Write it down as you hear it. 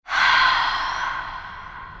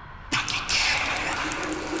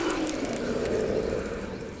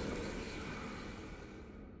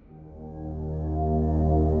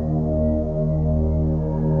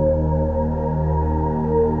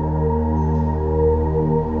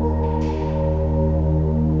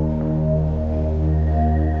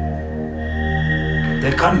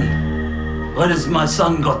Kani, what has my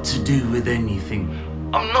son got to do with anything?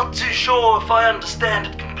 I'm not too sure if I understand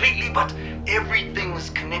it completely, but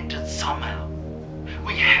everything's connected somehow.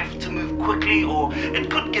 We have to move quickly or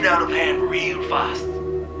it could get out of hand real fast.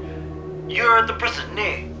 You're at the prison,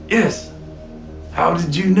 ne? Yes. How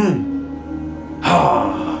did you know?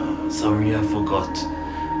 Sorry, I forgot.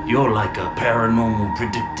 You're like a paranormal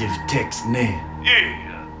predictive text, ne?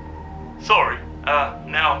 Yeah. Sorry.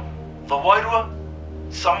 Now, the Whero?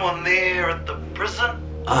 Someone there at the prison?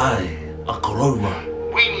 Aye, a Korowa.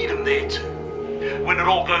 We need him there too. When it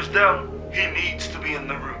all goes down, he needs to be in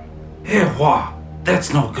the room. Wha?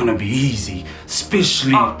 That's not gonna be easy,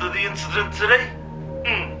 especially... After the incident today?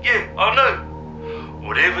 Yeah, I know.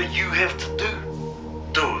 Whatever you have to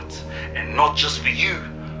do it. And not just for you,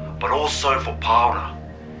 but also for Paula.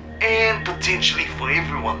 And potentially for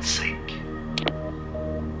everyone's sake.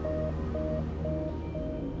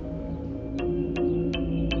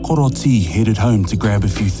 Koroti headed home to grab a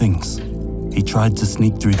few things. He tried to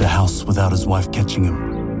sneak through the house without his wife catching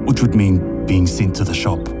him, which would mean being sent to the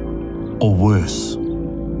shop. Or worse,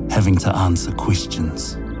 having to answer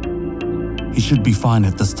questions. He should be fine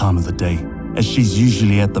at this time of the day, as she's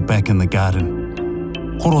usually at the back in the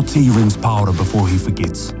garden. Koroti rings Paura before he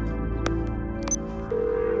forgets.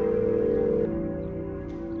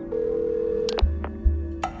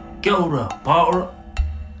 Kia ora, Paura.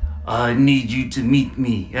 I need you to meet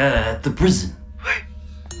me at the prison. Wait,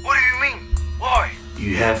 what do you mean? Why?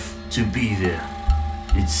 You have to be there.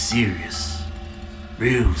 It's serious.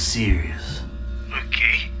 Real serious.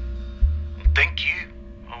 Okay. Thank you.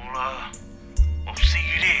 I'll see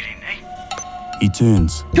you there then, eh? He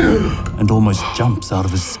turns and almost jumps out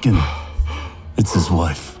of his skin. It's his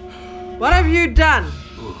wife. What have you done?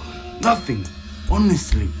 Nothing,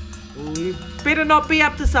 honestly. You better not be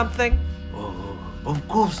up to something. Of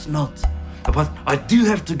course not. But I do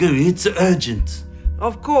have to go. It's urgent.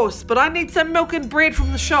 Of course, but I need some milk and bread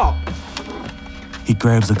from the shop. He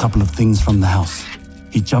grabs a couple of things from the house.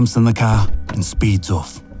 He jumps in the car and speeds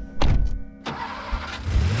off.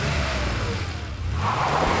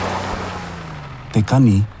 Te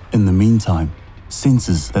Kani, in the meantime,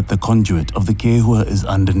 senses that the conduit of the kehua is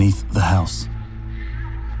underneath the house.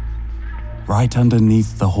 Right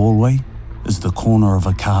underneath the hallway is the corner of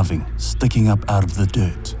a carving sticking up out of the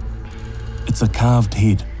dirt. It's a carved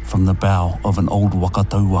head from the bow of an old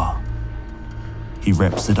wakataua. He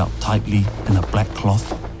wraps it up tightly in a black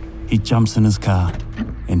cloth. He jumps in his car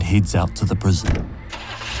and heads out to the prison.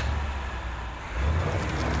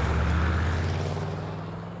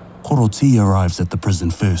 Koroti arrives at the prison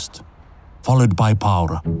first, followed by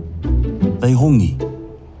Paura. They hongi.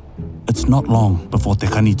 It's not long before Te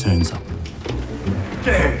Kani turns up.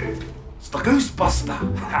 Hey, it's the Ghostbuster.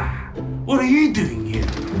 What are you doing here?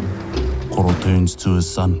 Koro turns to his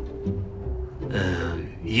son.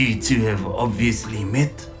 You two have obviously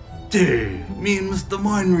met. Dude, me and Mr.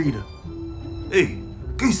 Mind Reader. Hey,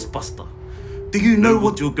 Ghostbuster, do you know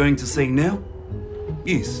what you're going to say now?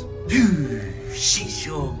 Yes. Phew, she's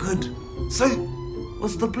sure good. So,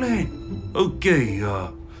 what's the plan? Okay,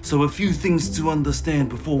 so a few things to understand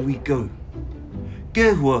before we go.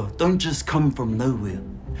 Kehua don't just come from nowhere.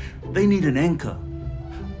 They need an anchor,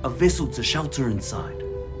 a vessel to shelter inside.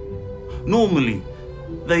 Normally,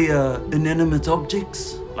 they are inanimate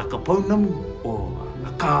objects, like a pounamu, or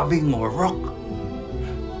a carving, or a rock.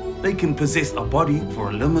 They can possess a body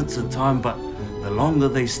for a limited time, but the longer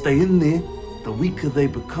they stay in there, the weaker they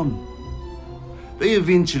become. They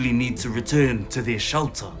eventually need to return to their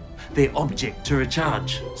shelter, their object to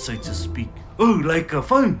recharge, so to speak. Oh, like a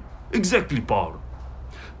phone. Exactly, Paul.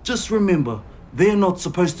 Just remember, they're not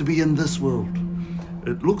supposed to be in this world.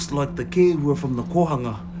 It looks like the kehua from the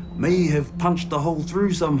kohanga may have punched a hole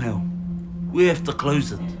through somehow. We have to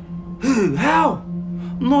close it. How?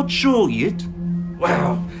 Not sure yet.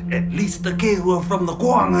 Well, at least the kehua from the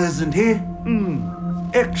kohanga isn't here.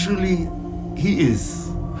 Actually, he is.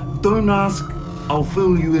 Don't ask. I'll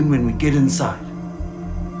fill you in when we get inside.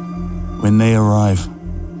 When they arrive,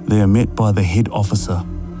 they are met by the head officer,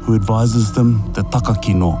 who advises them that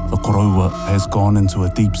Takakino, the koroua, has gone into a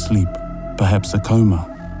deep sleep, perhaps a coma.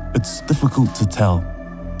 It's difficult to tell,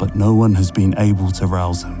 but no one has been able to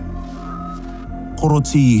rouse him.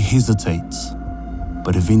 Koroti hesitates,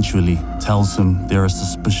 but eventually tells him there are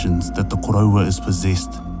suspicions that the koroua is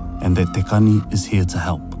possessed and that Te Kani is here to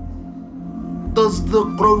help. Does the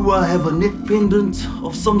koroua have a neck pendant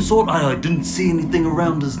of some sort? I didn't see anything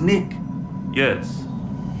around his neck. Yes,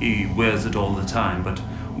 he wears it all the time, but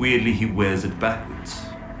weirdly he wears it backwards.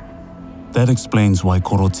 That explains why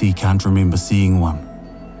Koroti can't remember seeing one.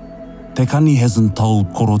 Te Kani hasn't told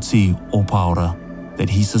Koroti or Paura that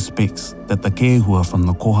he suspects that the kehua from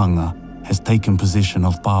the kohanga has taken possession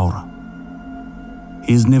of Paora.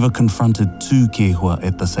 He has never confronted two kehua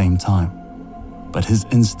at the same time, but his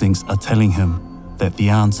instincts are telling him that the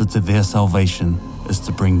answer to their salvation is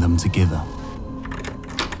to bring them together.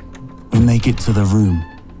 When they get to the room,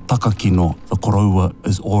 Takakino, the koroua,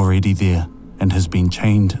 is already there and has been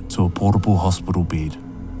chained to a portable hospital bed.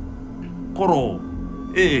 Koro,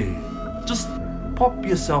 just pop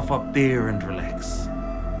yourself up there and relax.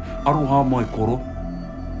 Aroha mai, Koro.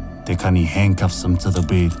 Te Kani handcuffs him to the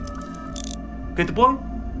bed. Kei te pai?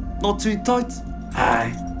 Not too tight?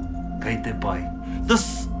 Aye, kei te pai.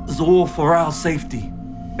 This is all for our safety,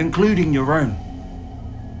 including your own.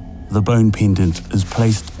 The bone pendant is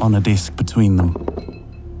placed on a desk between them.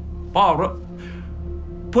 Paora,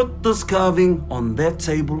 put this carving on that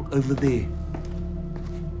table over there.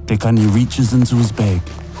 Te Kani reaches into his bag.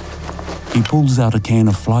 He pulls out a can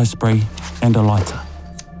of fly spray and a lighter.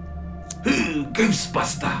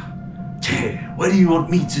 Ghostbuster! Yeah, what do you want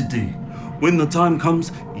me to do? When the time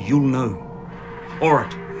comes, you'll know.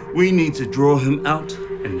 Alright, we need to draw him out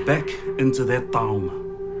and back into that taonga.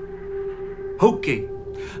 Okay,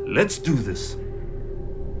 let's do this.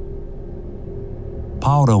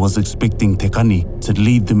 Paora was expecting Te Kani to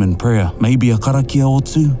lead them in prayer, maybe a karakia or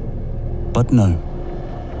two. But no,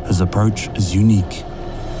 his approach is unique.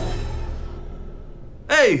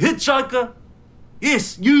 Hey, hitchhiker!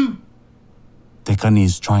 Yes, you! Te Kani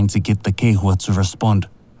is trying to get the kehua to respond.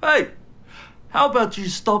 Hey, how about you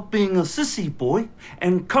stop being a sissy boy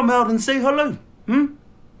and come out and say hello?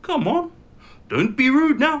 Come on, don't be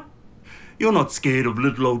rude now. You're not scared of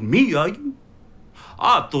little old me, are you?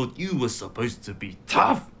 I thought you were supposed to be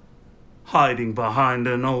tough. Hiding behind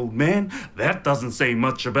an old man, that doesn't say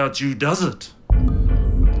much about you, does it?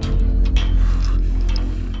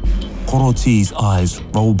 Koroti's eyes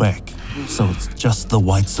roll back, so it's just the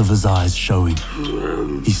whites of his eyes showing.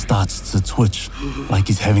 He starts to twitch like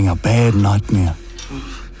he's having a bad nightmare.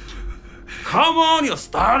 Come on, you're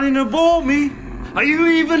starting to bore me. Are you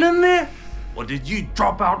even in there? Or did you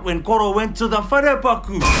drop out when Koro went to the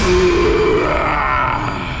wharepaku?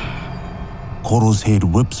 Koro's head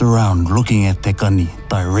whips around looking at Te Kani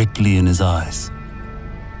directly in his eyes.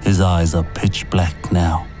 His eyes are pitch black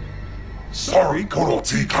now. Sorry,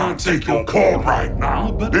 Koroti can't take your call right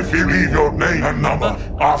now, but if you leave your name and number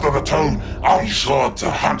after the tone, I'll be sure to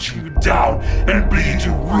hunt you down and bleed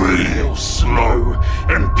you real slow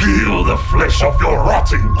and peel the flesh off your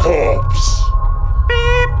rotting corpse.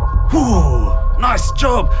 Beep! Whoa, nice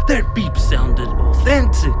job. That beep sounded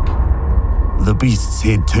authentic. The beast's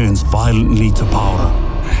head turns violently to Paora.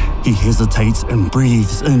 He hesitates and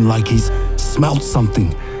breathes in like he's smelt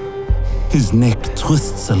something. His neck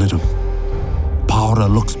twists a little. Paora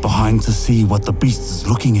looks behind to see what the beast is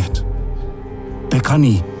looking at. Te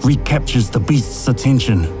Kani recaptures the beast's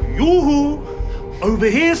attention. Yoo-hoo! Over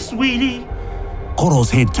here, sweetie.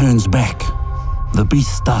 Koro's head turns back. The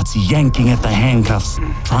beast starts yanking at the handcuffs,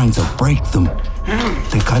 trying to break them.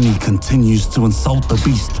 Te Kani continues to insult the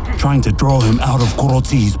beast, trying to draw him out of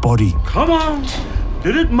Koroti's body. Come on.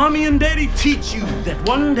 Didn't Mommy and Daddy teach you that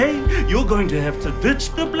one day you're going to have to ditch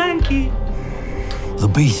the blankie? The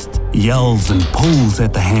beast yells and pulls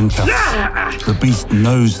at the handcuffs. The beast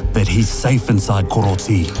knows that he's safe inside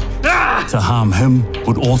Koroti. To harm him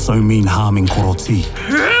would also mean harming Koroti.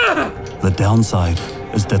 The downside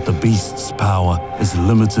is that the beast's power is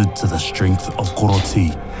limited to the strength of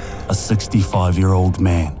Koroti, a 65-year-old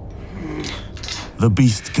man. The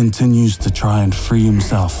beast continues to try and free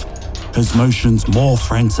himself, his motions more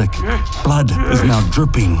frantic. Blood is now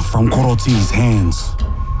dripping from Koroti's hands.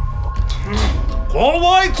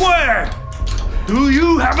 Kowaikwe! Do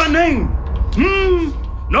you have a name?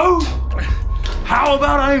 No? How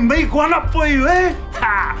about I make one up for you, eh?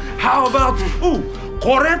 How about,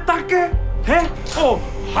 koretake? Eh? Oh,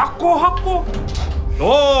 hako?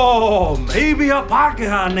 Oh, maybe a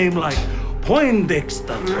Pākehā name like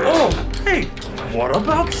Poindexter. Oh, hey, what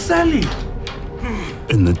about Sally?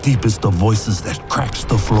 In the deepest of voices that cracks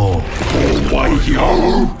the floor. Oh, why,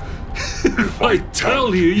 yo! If I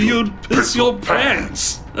tell you, you'd piss your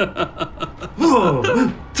pants.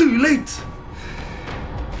 Oh, too late.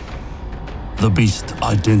 The beast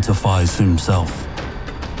identifies himself.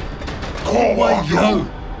 Oh, why, yo!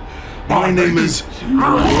 My name is...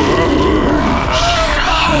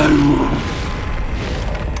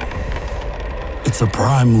 It's a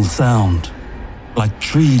primal sound, like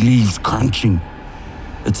tree leaves crunching.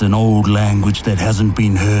 It's an old language that hasn't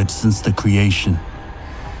been heard since the creation.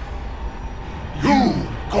 You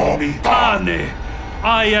call me Pane,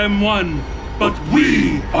 I am one, but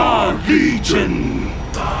we are legion.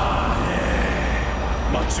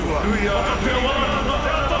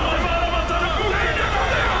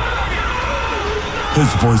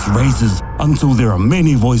 His voice raises until there are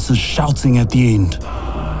many voices shouting at the end.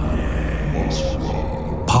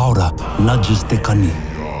 Powder nudges Te Kani.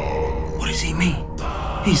 What does he mean?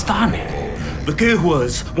 He's Tane. The Kehua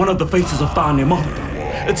is one of the faces of Tane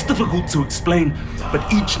Mahota. It's difficult to explain, but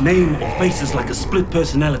each name or face is like a split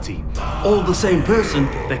personality. All the same person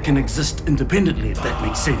that can exist independently, if that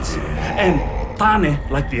makes sense. And Tane,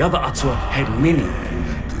 like the other Atua, had many.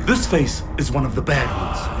 This face is one of the bad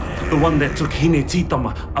ones. The one that took Hine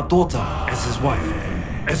Titama, a daughter, as his wife.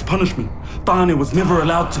 As punishment, Tane was never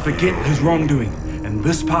allowed to forget his wrongdoing, and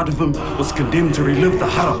this part of him was condemned to relive the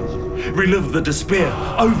hara, relive the despair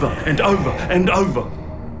over and over and over.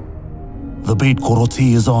 The bed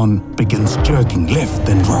Koroti is on begins jerking left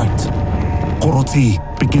and right. Koroti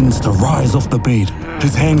begins to rise off the bed.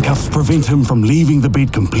 His handcuffs prevent him from leaving the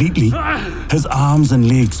bed completely. His arms and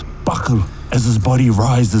legs buckle as his body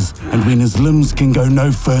rises, and when his limbs can go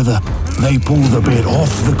no further, they pull the bed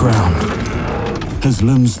off the ground. His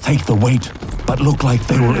limbs take the weight, but look like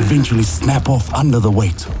they will eventually snap off under the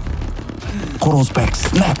weight. Koro's back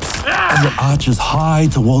snaps as it arches high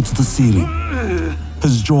towards the ceiling.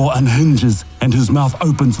 His jaw unhinges and his mouth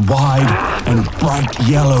opens wide, and bright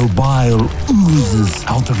yellow bile oozes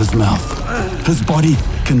out of his mouth. His body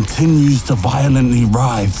continues to violently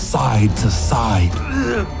writhe side to side.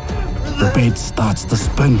 The bed starts to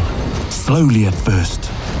spin, slowly at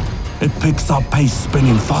first. It picks up pace,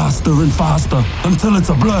 spinning faster and faster until it's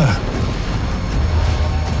a blur.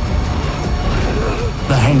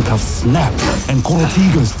 The handcuffs snap and Koroti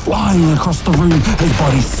goes flying across the room, his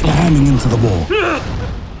body slamming into the wall.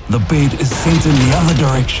 The bed is sent in the other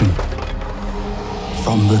direction.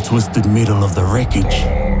 From the twisted middle of the wreckage,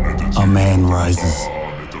 a man rises.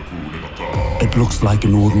 It looks like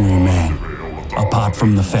an ordinary man, apart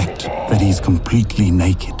from the fact that he's completely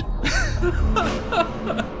naked.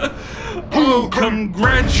 Oh,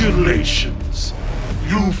 congratulations!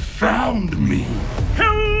 You found me.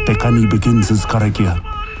 Te Kani begins his karakia.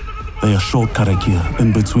 They are short karakia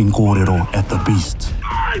in between kōrero at the beast.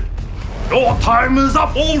 Your time is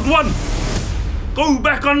up, old one! Go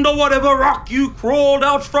back under whatever rock you crawled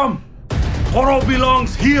out from. Koro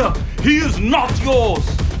belongs here. He is not yours.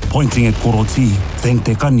 Pointing at Koroti, then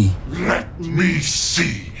Te Kani. Let me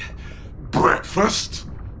see. Breakfast?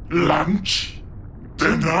 Lunch?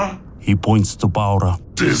 Dinner? He points to Paura.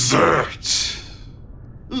 Dessert?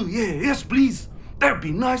 Oh, yeah, yes, please. That'd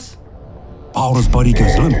be nice. Paura's body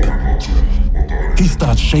goes limp. He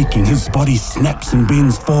starts shaking, his body snaps and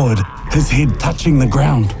bends forward, his head touching the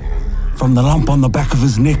ground. From the lump on the back of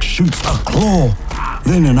his neck shoots a claw,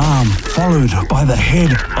 then an arm, followed by the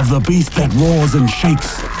head of the beast that roars and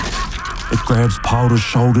shakes. It grabs Paura's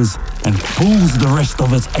shoulders and pulls the rest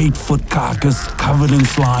of its 8-foot carcass, covered in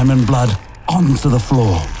slime and blood, onto the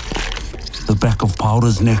floor. The back of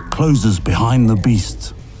Paura's neck closes behind the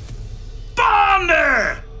beast.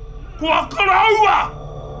 Tane! Kua karaua!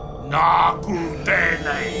 Nāku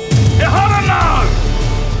tēnei! E hara nā!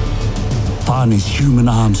 Tane's human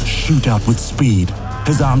arms shoot out with speed,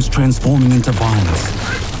 his arms transforming into vines.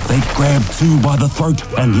 They grab Tu by the throat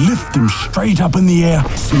and lift him straight up in the air,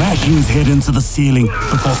 smashing his head into the ceiling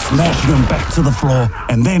before smashing him back to the floor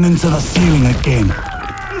and then into the ceiling again.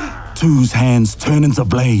 Tu's hands turn into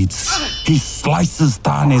blades. He slices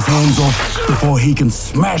Tane's hands off before he can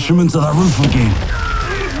smash him into the roof again.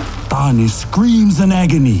 Tane screams in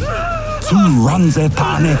agony. Tu runs at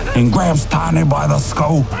Tane and grabs Tane by the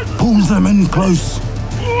skull, pulls him in close.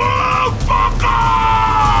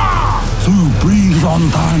 Tu breathes on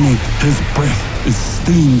Tane. His breath is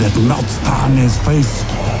steam that melts Tane's face.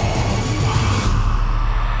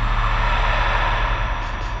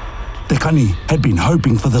 Te Kani had been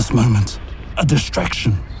hoping for this moment, a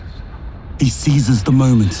distraction. He seizes the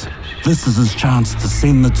moment. This is his chance to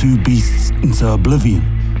send the two beasts into oblivion.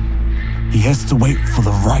 He has to wait for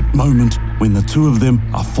the right moment when the two of them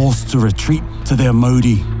are forced to retreat to their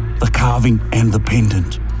modi, the carving and the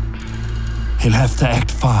pendant. He'll have to act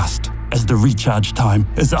fast, as the recharge time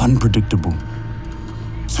is unpredictable.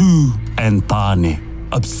 Tu and Tane,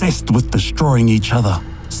 obsessed with destroying each other,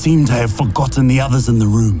 seem to have forgotten the others in the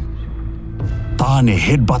room. Tane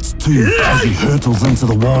headbutts Tu as he hurtles into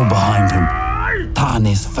the wall behind him.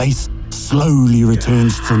 Tane's face slowly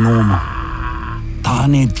returns to normal.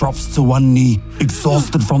 Tane drops to one knee,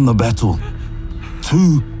 exhausted from the battle.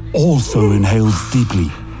 Tu also inhales deeply.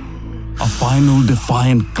 A final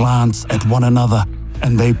defiant glance at one another,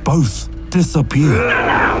 and they both disappear.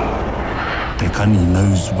 Te Kani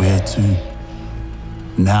knows where to.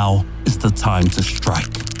 Now is the time to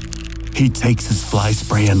strike. He takes his fly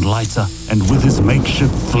spray and lighter, and with his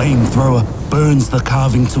makeshift flamethrower, burns the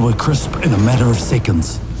carving to a crisp in a matter of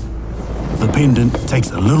seconds. The pendant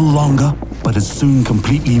takes a little longer, but is soon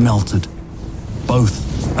completely melted.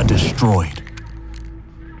 Both are destroyed.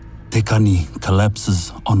 Te Kani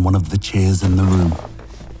collapses on one of the chairs in the room.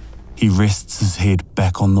 He rests his head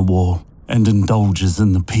back on the wall and indulges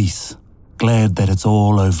in the peace, glad that it's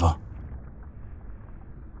all over.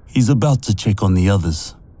 He's about to check on the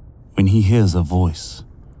others when he hears a voice.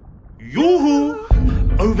 Yoo-hoo!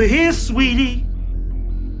 Over here, sweetie!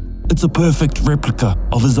 It's a perfect replica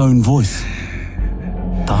of his own voice.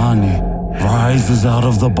 Tahane rises out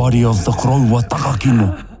of the body of the Kroua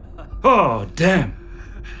Takakino. Oh, damn.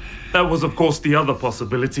 That was, of course, the other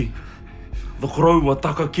possibility. The Kroua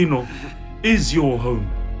Takakino is your home.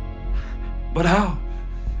 But how?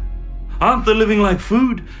 Aren't they living like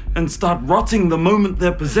food and start rotting the moment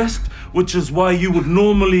they're possessed, which is why you would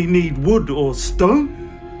normally need wood or stone?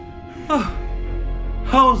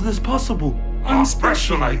 How is this possible? I'm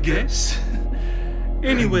special, I guess.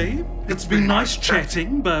 Anyway, It's been nice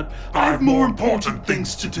chatting, but I have more important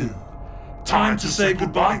things to do. Time to say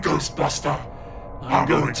goodbye, Ghostbuster. I'm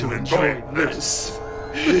going to enjoy this.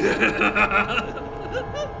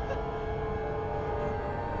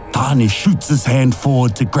 Tahane shoots his hand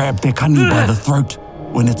forward to grab Te Kani by the throat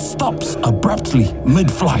when it stops abruptly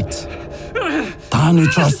mid-flight. Tahane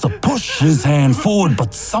tries to push his hand forward,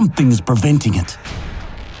 but something's preventing it.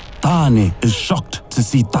 Tahane is shocked to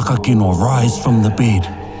see Takakino rise from the bed.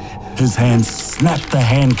 His hands snap the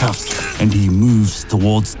handcuffs and he moves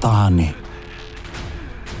towards Tahane.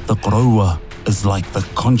 The Kroua is like the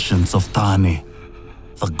conscience of Tahane,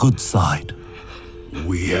 the good side.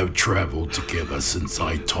 We have traveled together since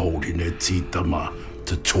I told Inetitama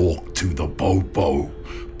to talk to the Bobo.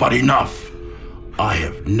 But enough! I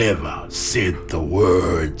have never said the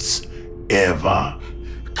words, ever.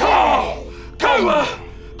 Kaua!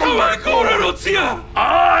 Korotia!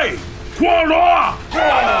 Ai! Kualoa!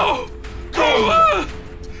 Kaua!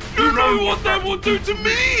 You know what that will do to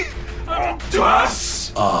me? To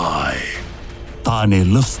us? Ai!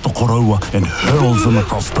 Tahane lifts the Kroua and hurls him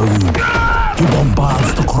across the room. He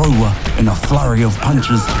bombards the Kroua in a flurry of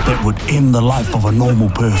punches that would end the life of a normal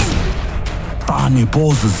person. Tahane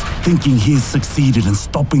pauses, thinking he has succeeded in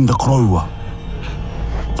stopping the Kroua.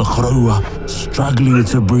 The Kroua, struggling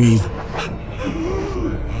to breathe,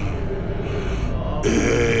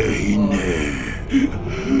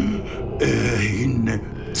 Ehine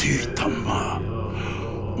titama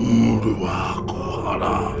murua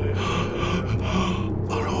kohara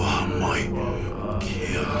aroha mai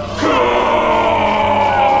kia.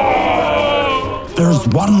 There's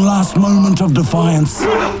one last moment of defiance,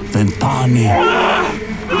 then Tahane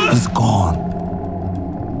is gone.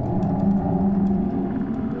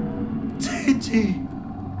 Titi,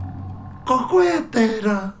 ko koe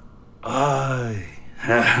tērā? Ai,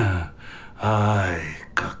 ai,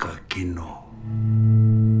 kakakino.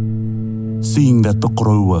 Seeing that the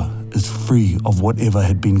Kroua is free of whatever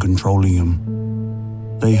had been controlling him,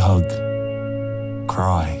 they hug,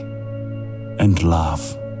 cry, and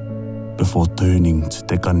laugh before turning to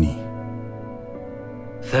Te Kani.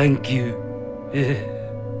 thank you.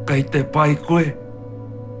 Kei te pai koe.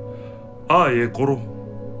 Ai, e koro.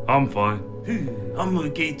 I'm fine. I'm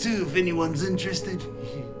okay too if anyone's interested.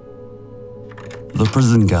 The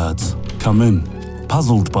prison guards come in,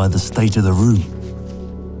 puzzled by the state of the room.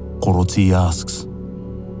 Koroti asks,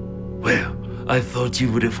 Well, I thought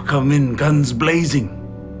you would have come in guns blazing.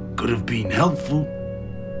 Could have been helpful.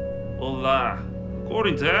 Well,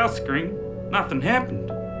 according to our screen, nothing happened.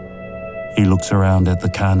 he looks around at the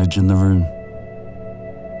carnage in the room.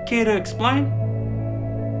 Care to explain?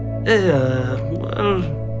 Well,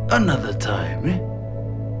 another time, eh?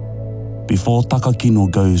 Before Takakino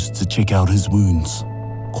goes to check out his wounds,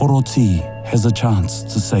 Koroti has a chance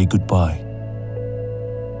to say goodbye.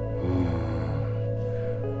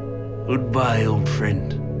 Goodbye, old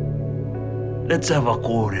friend. Let's have a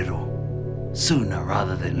kōrero. Sooner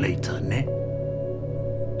rather than later, ne?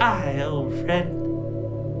 Aye, old friend.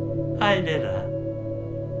 Aye, Dera.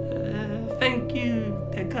 Thank you,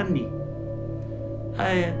 Te Kani.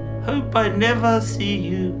 I hope I never see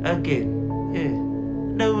you again. Yeah,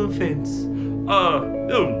 no offense.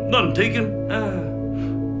 None taken.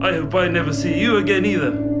 I hope I never see you again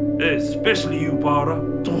either. Especially you, Para.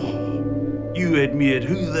 You had me at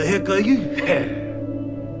who the heck are you?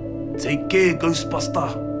 Take care,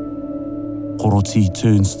 Ghostbuster. Koroti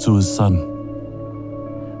turns to his son.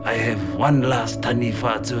 I have one last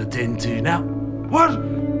taniwha to attend to now. What?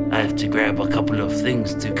 I have to grab a couple of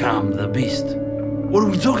things to calm the beast. What are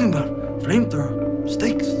we talking about? Flamethrower?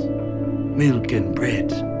 Stakes? milk and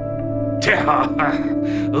bread.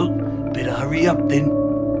 Oh, better hurry up then.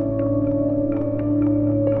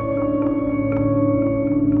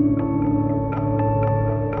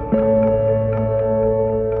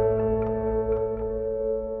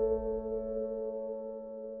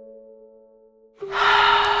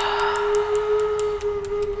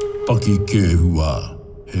 Paki ke hua,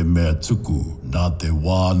 he mea tuku nā te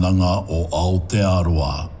wānanga o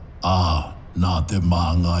Aotearoa, nā te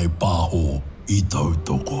māngai pāho I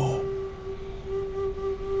tautoko.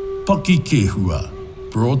 Paki ke hua,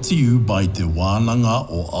 brought to you by te wānanga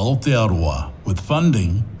o Aotearoa with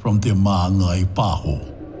funding from te māngai pāho.